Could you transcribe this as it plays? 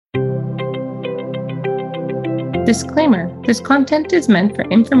Disclaimer: this content is meant for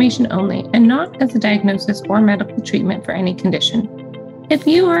information only and not as a diagnosis or medical treatment for any condition. If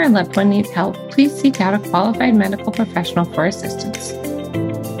you or a loved one needs help, please seek out a qualified medical professional for assistance.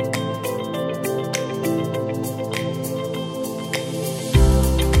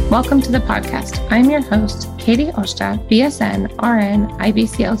 Welcome to the podcast. I'm your host, Katie Oshta, BSN, RN,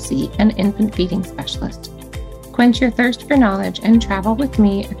 IBCLC, and infant feeding specialist. Quench your thirst for knowledge and travel with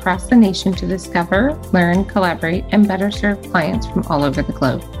me across the nation to discover, learn, collaborate, and better serve clients from all over the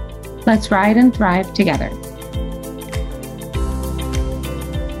globe. Let's ride and thrive together.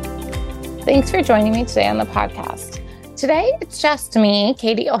 Thanks for joining me today on the podcast. Today, it's just me,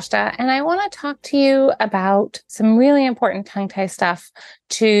 Katie Oshta, and I want to talk to you about some really important tongue tie stuff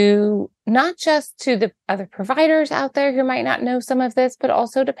to not just to the other providers out there who might not know some of this, but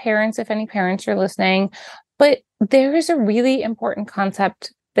also to parents, if any parents are listening. But there is a really important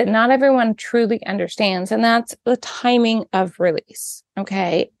concept that not everyone truly understands, and that's the timing of release.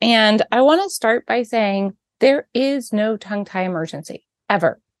 Okay. And I want to start by saying there is no tongue tie emergency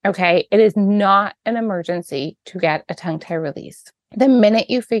ever. Okay. It is not an emergency to get a tongue tie release. The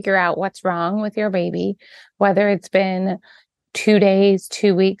minute you figure out what's wrong with your baby, whether it's been 2 days,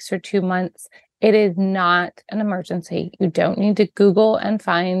 2 weeks, or 2 months, it is not an emergency. You don't need to Google and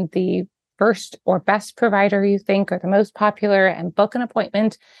find the first or best provider you think are the most popular and book an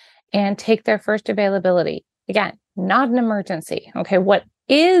appointment and take their first availability. Again, not an emergency. Okay. What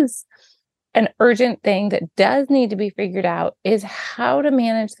is an urgent thing that does need to be figured out is how to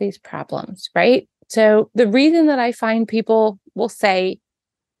manage these problems, right? So the reason that I find people will say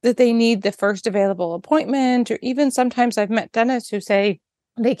that they need the first available appointment, or even sometimes I've met dentists who say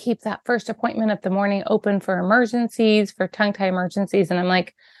they keep that first appointment of the morning open for emergencies, for tongue tie emergencies. And I'm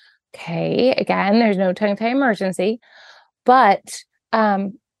like, okay, again, there's no tongue tie emergency, but,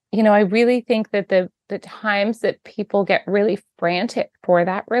 I really think that the times that people get really frantic for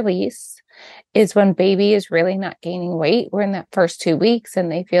that release is when baby is really not gaining weight. We're in that first 2 weeks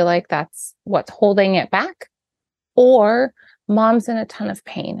and they feel like that's what's holding it back, or mom's in a ton of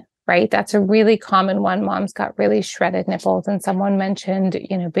pain, right? That's a really common one. Mom's got really shredded nipples and someone mentioned,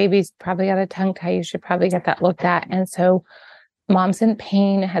 baby's probably got a tongue tie. You should probably get that looked at. And so mom's in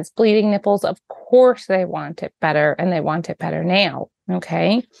pain, has bleeding nipples. Of course, they want it better and they want it better now.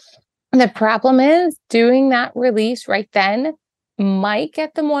 Okay. The problem is doing that release right then might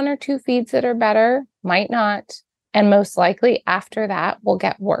get them 1 or 2 feeds that are better, might not. And most likely after that will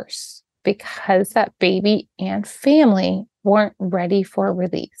get worse because that baby and family weren't ready for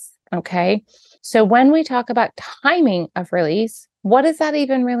release. Okay. So when we talk about timing of release, what does that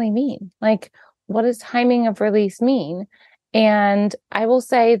even really mean? Like, what does timing of release mean? And I will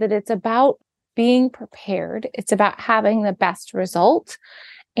say that it's about being prepared. It's about having the best result.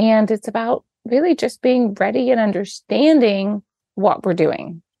 And it's about really just being ready and understanding what we're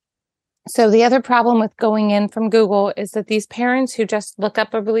doing. So the other problem with going in from Google is that these parents who just look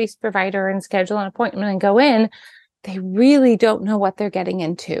up a release provider and schedule an appointment and go in, they really don't know what they're getting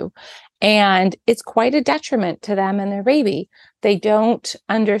into. And it's quite a detriment to them and their baby. They don't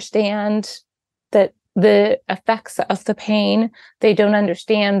understand that the effects of the pain. They don't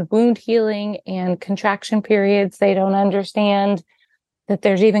understand wound healing and contraction periods. They don't understand that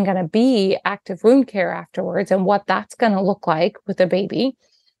there's even going to be active wound care afterwards and what that's going to look like with a baby.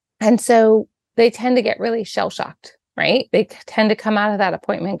 And so they tend to get really shell-shocked, right? They tend to come out of that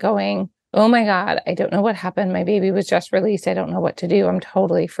appointment going, oh my God, I don't know what happened. My baby was just released. I don't know what to do. I'm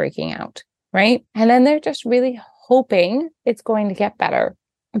totally freaking out, right? And then they're just really hoping it's going to get better,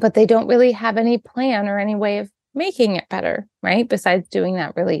 but they don't really have any plan or any way of making it better, right? Besides doing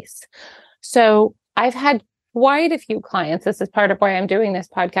that release. So I've had quite a few clients. This is part of why I'm doing this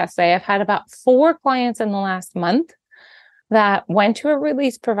podcast today. I've had about 4 clients in the last month that went to a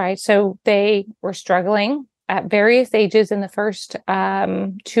release provider. So they were struggling at various ages in the first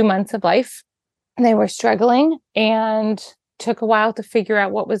 2 months of life. They were struggling and took a while to figure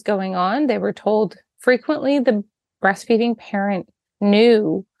out what was going on. They were told frequently the breastfeeding parent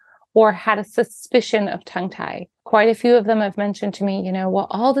knew or had a suspicion of tongue tie. Quite a few of them have mentioned to me, well,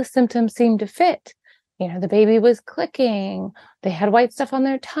 all the symptoms seem to fit. The baby was clicking. They had white stuff on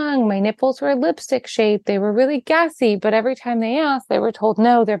their tongue. My nipples were lipstick shaped. They were really gassy. But every time they asked, they were told,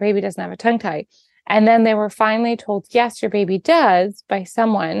 no, their baby doesn't have a tongue tie. And then they were finally told, yes, your baby does by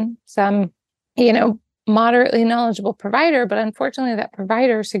some, moderately knowledgeable provider. But unfortunately, that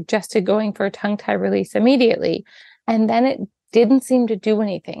provider suggested going for a tongue tie release immediately. And then it didn't seem to do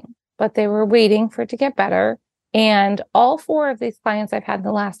anything, but they were waiting for it to get better. And all 4 of these clients I've had in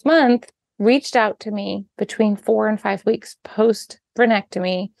the last month reached out to me between 4 and 5 weeks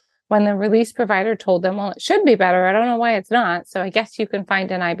post-vernectomy when the release provider told them, well, it should be better. I don't know why it's not. So I guess you can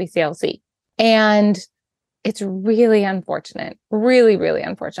find an IBCLC. And it's really unfortunate, really, really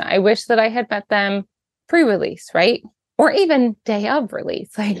unfortunate. I wish that I had met them pre-release, right? Or even day of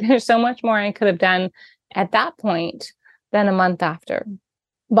release. Like there's so much more I could have done at that point than a month after.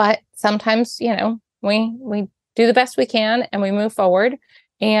 But sometimes, we do the best we can and we move forward.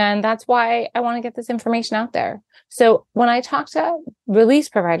 And that's why I want to get this information out there. So when I talk to release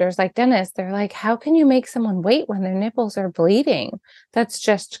providers like Dennis, they're like, how can you make someone wait when their nipples are bleeding? That's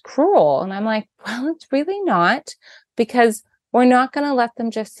just cruel. And I'm like, well, it's really not, because we're not going to let them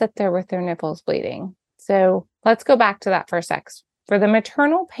just sit there with their nipples bleeding. So let's go back to that for a sec. For the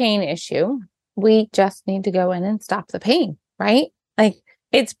maternal pain issue, we just need to go in and stop the pain, right? Like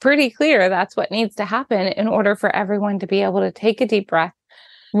it's pretty clear that's what needs to happen in order for everyone to be able to take a deep breath,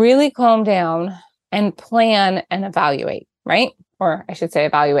 really calm down and plan and evaluate, right? Or I should say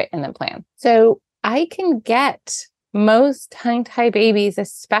evaluate and then plan. So I can get most tongue-tie babies,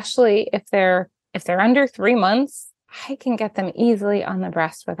 especially if they're under 3 months, I can get them easily on the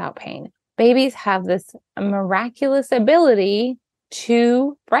breast without pain. Babies have this miraculous ability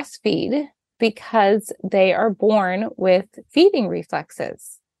to breastfeed because they are born with feeding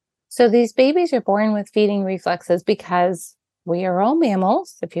reflexes. So these babies are born with feeding reflexes because we are all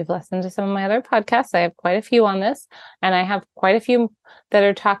mammals. If you've listened to some of my other podcasts, I have quite a few on this, and I have quite a few that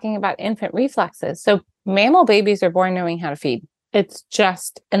are talking about infant reflexes. So mammal babies are born knowing how to feed. It's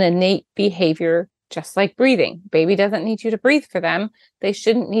just an innate behavior, just like breathing. Baby doesn't need you to breathe for them. They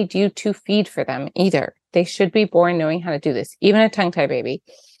shouldn't need you to feed for them either. They should be born knowing how to do this, even a tongue-tie baby.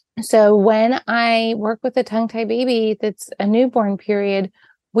 So when I work with a tongue-tie baby that's a newborn period,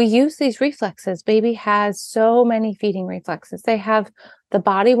 we use these reflexes. Baby has so many feeding reflexes. They have the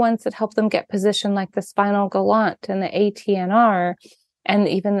body ones that help them get positioned, like the spinal galant and the ATNR, and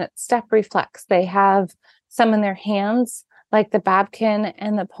even the step reflex. They have some in their hands, like the Babkin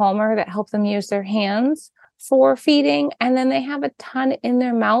and the Palmer, that help them use their hands for feeding. And then they have a ton in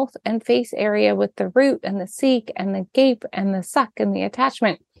their mouth and face area with the root and the seek and the gape and the suck and the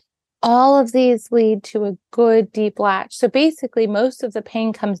attachment. All of these lead to a good deep latch. So basically, most of the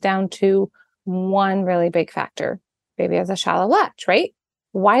pain comes down to one really big factor. Baby has a shallow latch, right?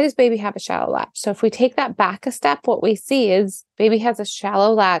 Why does baby have a shallow latch? So if we take that back a step, what we see is baby has a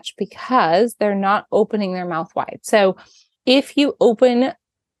shallow latch because they're not opening their mouth wide. So if you open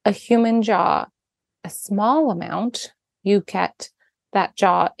a human jaw a small amount, you get that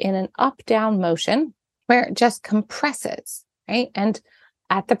jaw in an up-down motion where it just compresses, right? And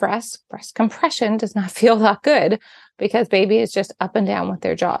at the breast compression does not feel that good because baby is just up and down with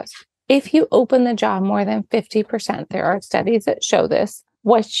their jaws. If you open the jaw more than 50%, there are studies that show this,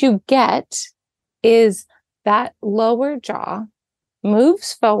 what you get is that lower jaw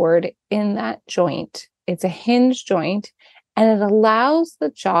moves forward in that joint. It's a hinge joint, and it allows the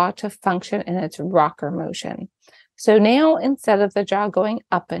jaw to function in its rocker motion. So now instead of the jaw going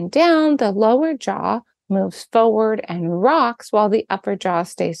up and down, the lower jaw moves forward and rocks while the upper jaw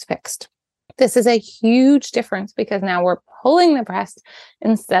stays fixed. This is a huge difference because now we're pulling the breast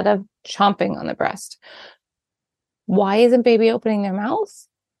instead of chomping on the breast. Why isn't baby opening their mouth,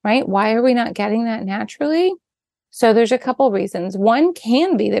 right? Why are we not getting that naturally? So there's a couple reasons. One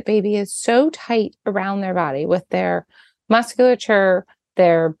can be that baby is so tight around their body with their musculature,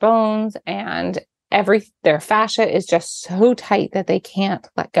 their bones, and their fascia is just so tight that they can't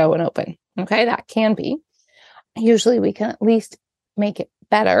let go and open. Okay, that can be. Usually we can at least make it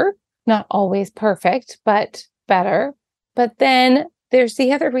better. Not always perfect, but better. But then there's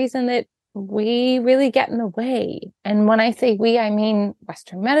the other reason that we really get in the way. And when I say we, I mean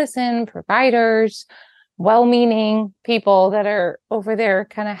Western medicine, providers, well-meaning people that are over there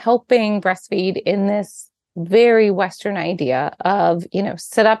kind of helping breastfeed in this very Western idea of,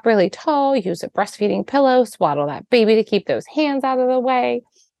 sit up really tall, use a breastfeeding pillow, swaddle that baby to keep those hands out of the way,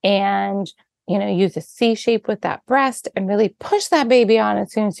 and, use a C shape with that breast and really push that baby on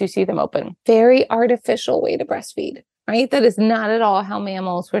as soon as you see them open. Very artificial way to breastfeed, right? That is not at all how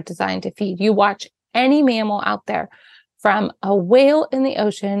mammals were designed to feed. You watch any mammal out there, from a whale in the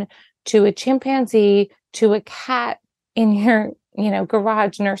ocean to a chimpanzee to a cat in your,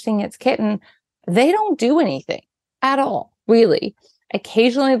 garage nursing its kitten, they don't do anything at all, really.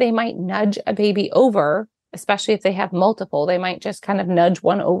 Occasionally, they might nudge a baby over, especially if they have multiple. They might just kind of nudge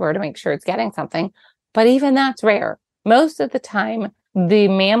one over to make sure it's getting something. But even that's rare. Most of the time, the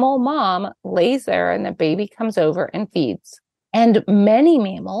mammal mom lays there and the baby comes over and feeds. And many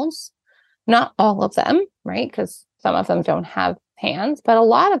mammals, not all of them, right? Because some of them don't have hands, but a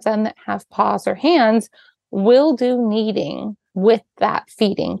lot of them that have paws or hands will do kneading with that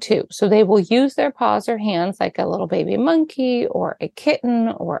feeding too. So they will use their paws or hands like a little baby monkey or a kitten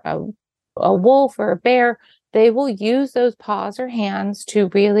or a wolf or a bear. They will use those paws or hands to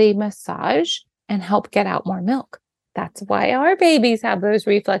really massage and help get out more milk. That's why our babies have those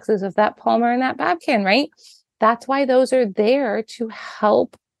reflexes of that Palmer and that Babkin, right? That's why those are there to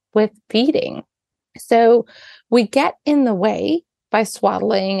help with feeding. So we get in the way by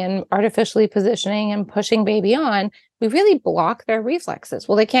swaddling and artificially positioning and pushing baby on. We really block their reflexes.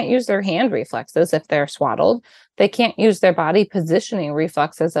 Well, they can't use their hand reflexes if they're swaddled. They can't use their body positioning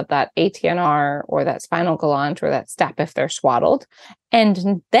reflexes of that ATNR or that spinal galant or that step if they're swaddled.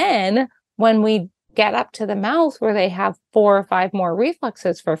 And then when we get up to the mouth where they have 4 or 5 more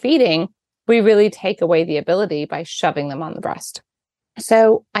reflexes for feeding, we really take away the ability by shoving them on the breast.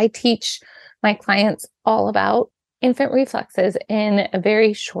 So I teach my clients all about infant reflexes in a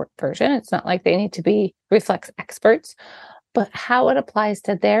very short version. It's not like they need to be reflex experts, but how it applies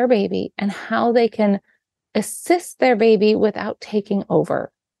to their baby and how they can assist their baby without taking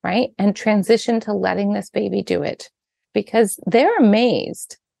over, right? And transition to letting this baby do it, because they're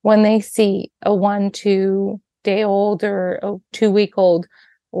amazed when they see a 1-2 day old or a 2-week old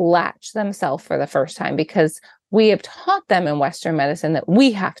latch themselves for the first time, because we have taught them in Western medicine that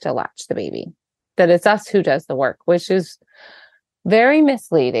we have to latch the baby, that it's us who does the work, which is very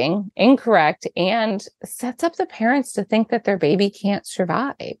misleading, incorrect, and sets up the parents to think that their baby can't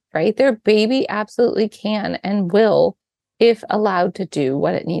survive, right? Their baby absolutely can and will if allowed to do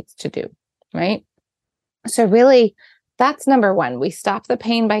what it needs to do, right? So really, that's number one. We stop the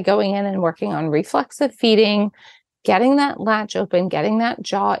pain by going in and working on reflexive feeding, getting that latch open, getting that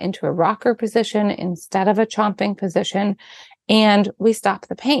jaw into a rocker position instead of a chomping position, and we stop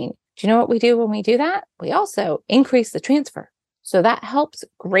the pain. Do you know what we do when we do that? We also increase the transfer. So that helps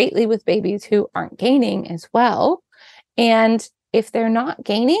greatly with babies who aren't gaining as well. And if they're not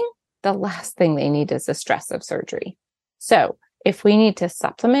gaining, the last thing they need is the stress of surgery. So if we need to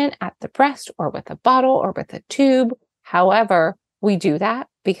supplement at the breast or with a bottle or with a tube, however, we do that,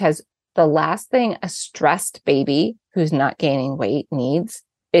 because the last thing a stressed baby who's not gaining weight needs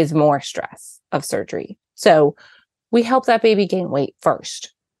is more stress of surgery. So we help that baby gain weight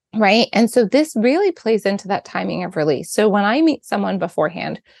first, right? And so this really plays into that timing of release. So when I meet someone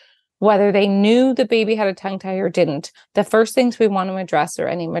beforehand, whether they knew the baby had a tongue tie or didn't, the first things we want to address are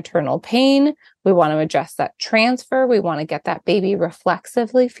any maternal pain. We want to address that transfer. We want to get that baby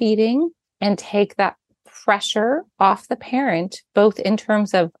reflexively feeding and take that pressure off the parent, both in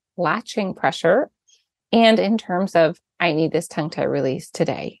terms of latching pressure and in terms of, I need this tongue tie release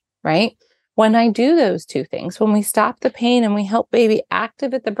today, right? When I do those two things, when we stop the pain and we help baby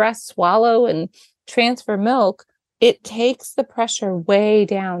active at the breast, swallow and transfer milk, it takes the pressure way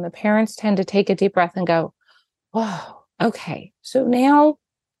down. The parents tend to take a deep breath and go, whoa, okay. So now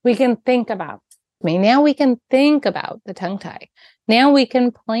we can think about now we can think about the tongue tie. Now we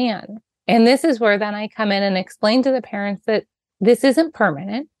can plan. And this is where then I come in and explain to the parents that this isn't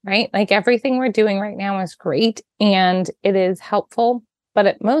permanent, right? Like everything we're doing right now is great and it is helpful, but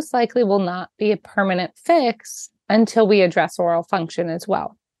it most likely will not be a permanent fix until we address oral function as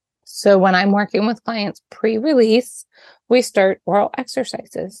well. So when I'm working with clients pre-release, we start oral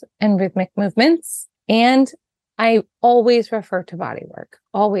exercises and rhythmic movements. And I always refer to body work,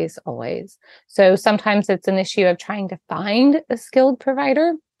 always, always. So sometimes it's an issue of trying to find a skilled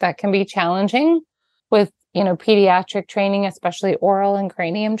provider. That can be challenging with, pediatric training, especially oral and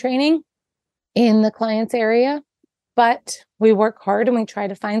cranium training in the client's area. But we work hard and we try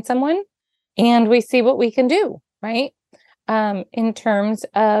to find someone and we see what we can do, right? In terms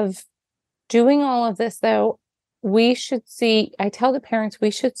of doing all of this, though, I tell the parents,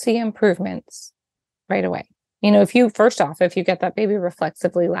 we should see improvements right away. If you get that baby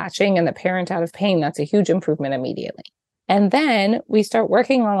reflexively latching and the parent out of pain, that's a huge improvement immediately. And then we start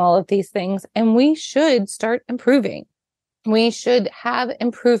working on all of these things and we should start improving. We should have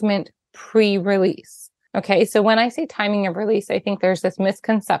improvement pre-release. Okay. So when I say timing of release, I think there's this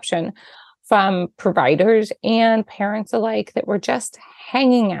misconception from providers and parents alike that we're just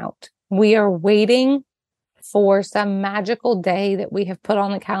hanging out. We are waiting for some magical day that we have put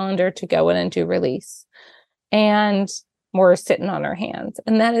on the calendar to go in and do release. And we're sitting on our hands.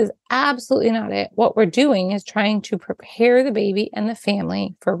 And that is absolutely not it. What we're doing is trying to prepare the baby and the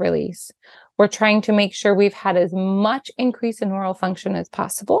family for release. We're trying to make sure we've had as much increase in oral function as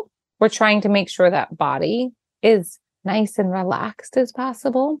possible. We're trying to make sure that body is nice and relaxed as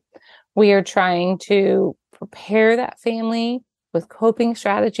possible. We are trying to prepare that family with coping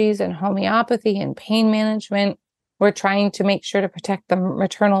strategies and homeopathy and pain management. We're trying to make sure to protect the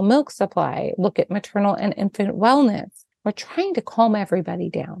maternal milk supply, look at maternal and infant wellness, we're trying to calm everybody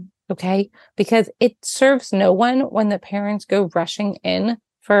down, okay? Because it serves no one when the parents go rushing in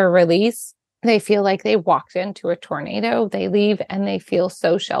for a release. They feel like they walked into a tornado. They leave and they feel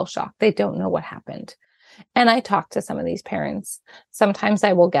so shell-shocked. They don't know what happened. And I talk to some of these parents. Sometimes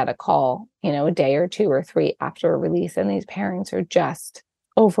I will get a call, a day or 2 or 3 after a release, and these parents are just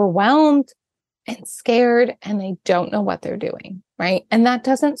overwhelmed and scared, and they don't know what they're doing, right? And that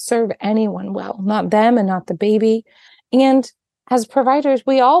doesn't serve anyone well, not them and not the baby. And as providers,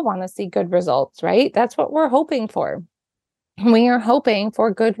 we all want to see good results, right? That's what we're hoping for. We are hoping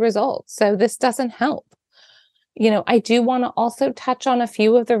for good results. So this doesn't help. I do want to also touch on a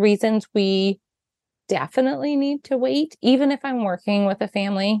few of the reasons we definitely need to wait. Even if I'm working with a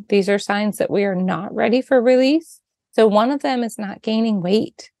family, these are signs that we are not ready for release. So one of them is not gaining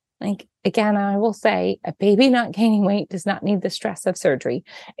weight. Like, again, I will say a baby not gaining weight does not need the stress of surgery.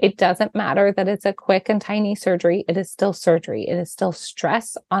 It doesn't matter that it's a quick and tiny surgery. It is still surgery. It is still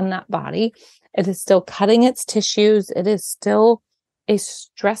stress on that body. It is still cutting its tissues. It is still a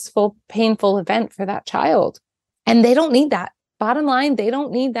stressful, painful event for that child. And they don't need that. Bottom line, they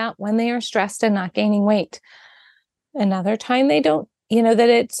don't need that when they are stressed and not gaining weight. Another time they don't, that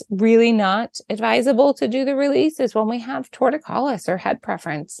it's really not advisable to do the release is when we have torticollis or head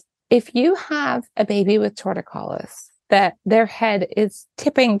preference. If you have a baby with torticollis, that their head is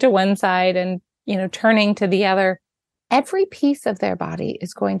tipping to one side and, turning to the other, every piece of their body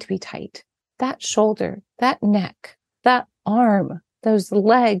is going to be tight. That shoulder, that neck, that arm, those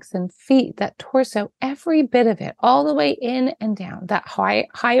legs and feet, that torso, every bit of it, all the way in and down. That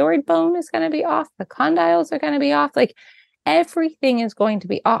hyoid bone is going to be off. The condyles are going to be off. Like, everything is going to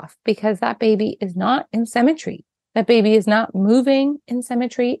be off because that baby is not in symmetry. That baby is not moving in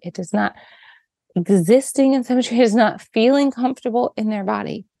symmetry. It is not existing in symmetry. It is not feeling comfortable in their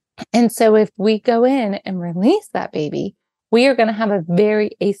body. And so if we go in and release that baby, we are going to have a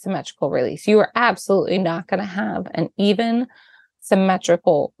very asymmetrical release. You are absolutely not going to have an even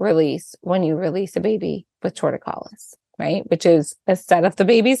symmetrical release when you release a baby with torticollis, right? Which is a set of the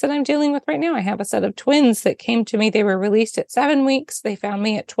babies that I'm dealing with right now. I have a set of twins that came to me. They were released at 7 weeks. They found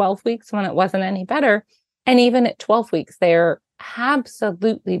me at 12 weeks when it wasn't any better. And even at 12 weeks, they're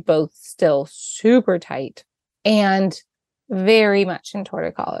absolutely both still super tight and very much in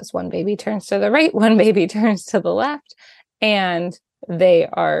torticollis. One baby turns to the right, one baby turns to the left, and they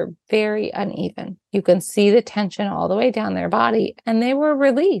are very uneven. You can see the tension all the way down their body, and they were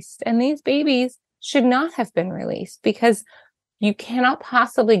released. And these babies should not have been released because you cannot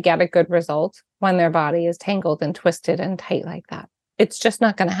possibly get a good result when their body is tangled and twisted and tight like that. It's just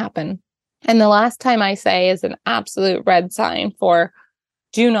not going to happen. And the last time I say is an absolute red sign for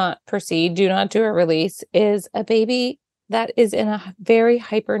do not proceed, do not do a release, is a baby that is in a very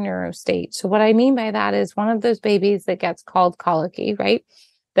hyperneuro state. So what I mean by that is one of those babies that gets called colicky, right?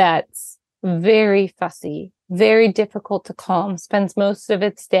 That's very fussy, very difficult to calm, spends most of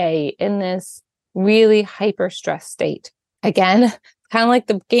its day in this really hyper stressed state. Again, kind of like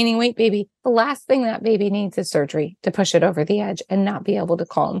the gaining weight baby, the last thing that baby needs is surgery to push it over the edge and not be able to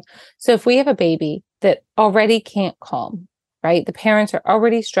calm. So if we have a baby that already can't calm, right? The parents are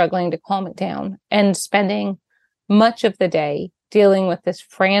already struggling to calm it down and spending much of the day dealing with this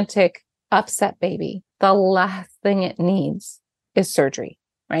frantic, upset baby. The last thing it needs is surgery,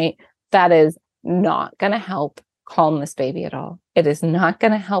 right? That is not going to help calm this baby at all. It is not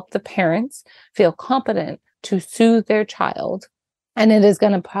going to help the parents feel competent to soothe their child. And it is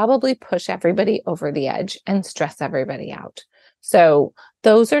going to probably push everybody over the edge and stress everybody out. So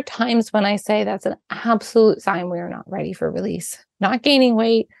those are times when I say that's an absolute sign we are not ready for release. Not gaining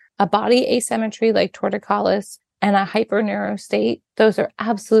weight, a body asymmetry like torticollis, and a hyperneuro state. Those are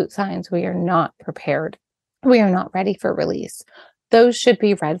absolute signs we are not prepared. We are not ready for release. Those should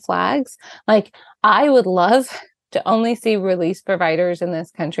be red flags. Like, I would love to only see release providers in this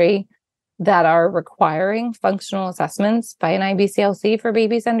country that are requiring functional assessments by an IBCLC for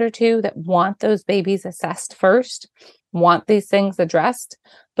babies under 2, that want those babies assessed first, want these things addressed.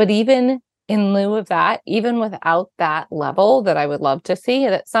 But even in lieu of that, even without that level that I would love to see,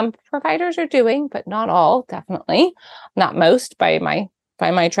 that some providers are doing, but not all, definitely not most by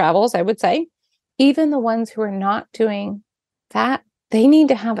my travels, I would say, even the ones who are not doing that, they need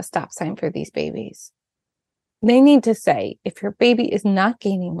to have a stop sign for these babies. They need to say, if your baby is not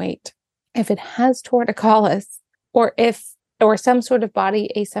gaining weight, if it has torticollis, or some sort of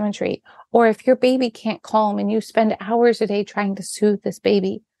body asymmetry, or if your baby can't calm and you spend hours a day trying to soothe this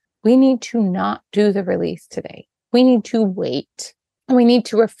baby, we need to not do the release today. We need to wait. And we need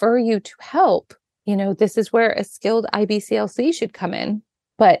to refer you to help. This is where a skilled IBCLC should come in.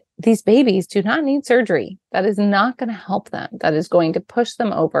 But these babies do not need surgery. That is not going to help them. That is going to push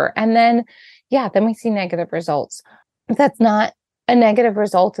them over. And then, then we see negative results. That's not a negative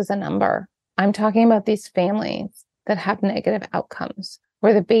result is a number. I'm talking about these families that have negative outcomes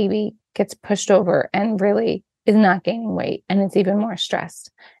where the baby gets pushed over and really is not gaining weight and is even more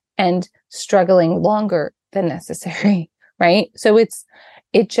stressed and struggling longer than necessary, right? So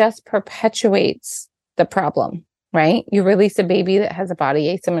it just perpetuates the problem, right? You release a baby that has a body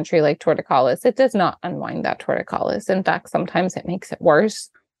asymmetry like torticollis. It does not unwind that torticollis. In fact, sometimes it makes it worse.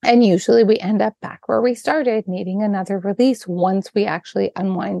 And usually we end up back where we started, needing another release once we actually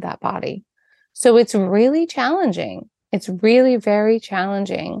unwind that body. So it's really challenging. It's really very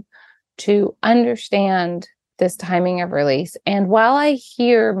challenging to understand this timing of release. And while I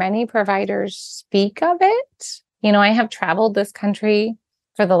hear many providers speak of it, I have traveled this country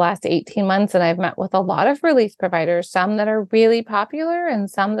for the last 18 months and I've met with a lot of release providers, some that are really popular and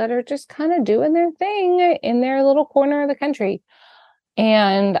some that are just kind of doing their thing in their little corner of the country.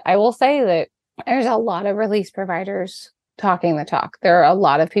 And I will say that there's a lot of release providers talking the talk. There are a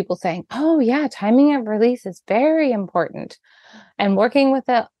lot of people saying, oh yeah, timing of release is very important. And working with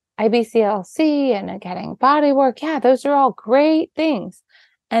the IBCLC and getting body work, yeah, those are all great things.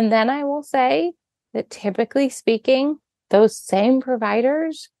 And then I will say that typically speaking, those same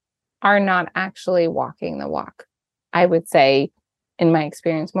providers are not actually walking the walk. I would say, in my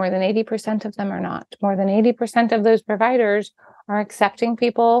experience, more than 80% of them are not. More than 80% of those providers are accepting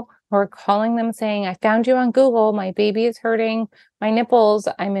people who are calling them saying, I found you on Google, my baby is hurting, my nipples,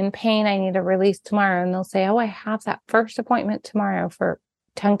 I'm in pain, I need a release tomorrow. And they'll say, oh, I have that first appointment tomorrow for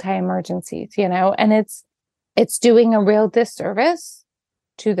tongue tie emergencies, and it's doing a real disservice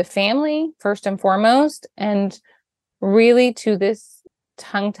to the family, first and foremost, and really to this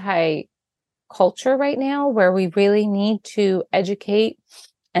tongue tie culture right now where we really need to educate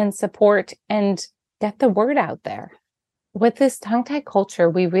and support and get the word out there. With this tongue tie culture,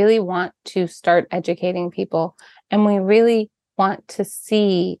 we really want to start educating people and we really want to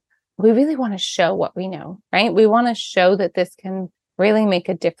show what we know, right? We want to show that this can really make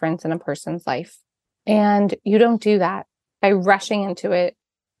a difference in a person's life. And you don't do that by rushing into it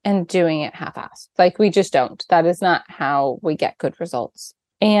and doing it half-assed. Like we just don't. That is not how we get good results.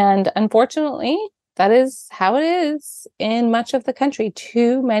 And unfortunately, that is how it is in much of the country.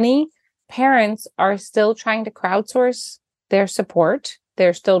 Too many parents are still trying to crowdsource their support.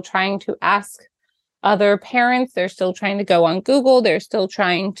 They're still trying to ask other parents. They're still trying to go on Google. They're still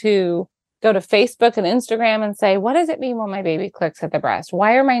trying to go to Facebook and Instagram and say, what does it mean when my baby clicks at the breast?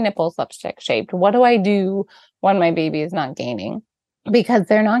 Why are my nipples lipstick shaped? What do I do when my baby is not gaining? Because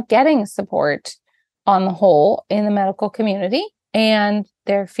they're not getting support on the whole in the medical community and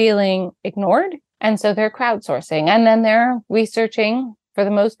they're feeling ignored. And so they're crowdsourcing and then they're researching for the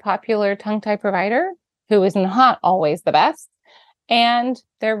most popular tongue tie provider who is not always the best. And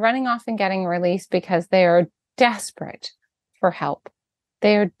they're running off and getting released because they are desperate for help.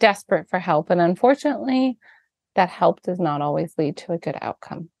 They are desperate for help. And unfortunately, that help does not always lead to a good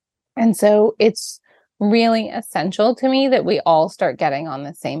outcome. And so it's really essential to me that we all start getting on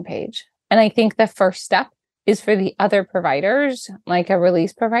the same page. And I think the first step is for the other providers, like a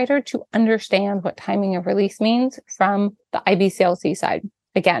release provider, to understand what timing of release means from the IBCLC side.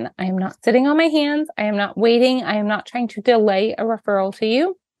 Again, I am not sitting on my hands. I am not waiting. I am not trying to delay a referral to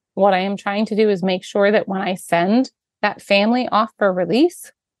you. What I am trying to do is make sure that when I send that family off for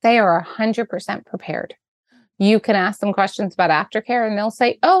release, they are 100% prepared. You can ask them questions about aftercare and they'll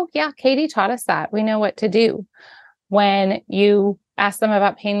say, oh yeah, Katie taught us that. We know what to do. When you ask them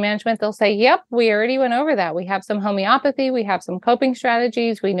about pain management, they'll say, yep, we already went over that. We have some homeopathy. We have some coping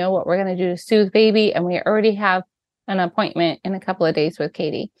strategies. We know what we're going to do to soothe baby. And we already have an appointment in a couple of days with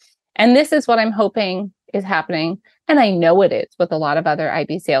Katie. And this is what I'm hoping is happening. And I know it is with a lot of other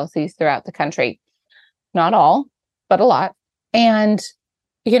IBCLCs throughout the country. Not all, but a lot. And,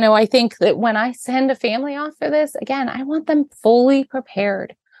 I think that when I send a family off for this, again, I want them fully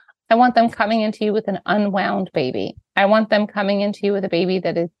prepared. I want them coming into you with an unwound baby. I want them coming into you with a baby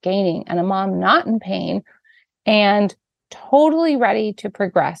that is gaining and a mom not in pain and totally ready to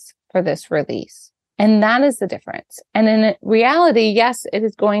progress for this release. And that is the difference. And in reality, yes, it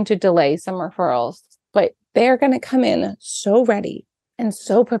is going to delay some referrals, but they're going to come in so ready and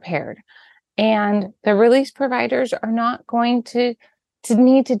so prepared. And the release providers are not going to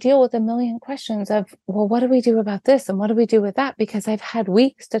need to deal with a million questions of, well, what do we do about this? And what do we do with that? Because I've had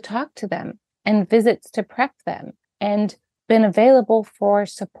weeks to talk to them and visits to prep them and been available for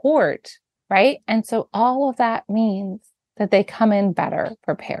support, right? And so all of that means that they come in better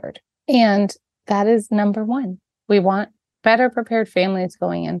prepared. And that is number one. We want better prepared families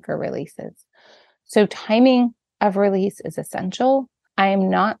going in for releases. So timing of release is essential. I am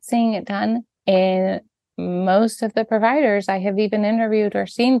not seeing it done in most of the providers I have even interviewed or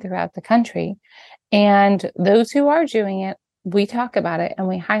seen throughout the country. And those who are doing it, we talk about it and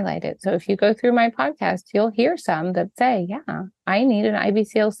we highlight it. So if you go through my podcast, you'll hear some that say, yeah, I need an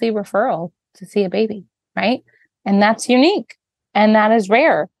IBCLC referral to see a baby, right? And that's unique and that is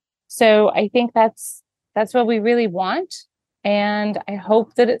rare. So I think that's what we really want. And I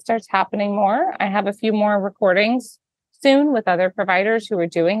hope that it starts happening more. I have a few more recordings soon with other providers who are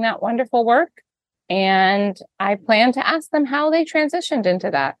doing that wonderful work. And I plan to ask them how they transitioned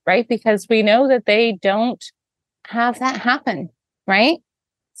into that, right? Because we know that they don't have that happen, right?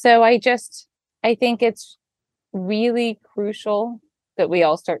 So I think it's really crucial that we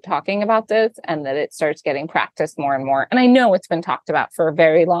all start talking about this and that it starts getting practiced more and more. And I know it's been talked about for a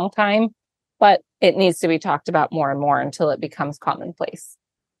very long time, but it needs to be talked about more and more until it becomes commonplace.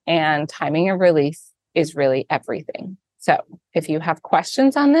 And timing a release is really everything. So if you have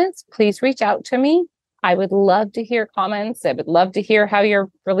questions on this, please reach out to me. I would love to hear comments. I would love to hear how your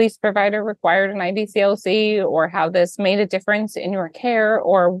release provider required an IBCLC or how this made a difference in your care.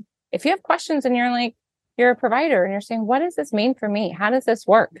 Or if you have questions and you're a provider and you're saying, what does this mean for me? How does this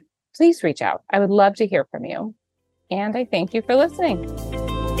work? Please reach out. I would love to hear from you. And I thank you for listening.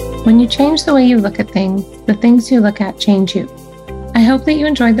 When you change the way you look at things, the things you look at change you. I hope that you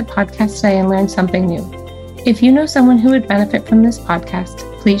enjoyed the podcast today and learned something new. If you know someone who would benefit from this podcast,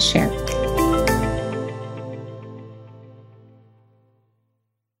 please share.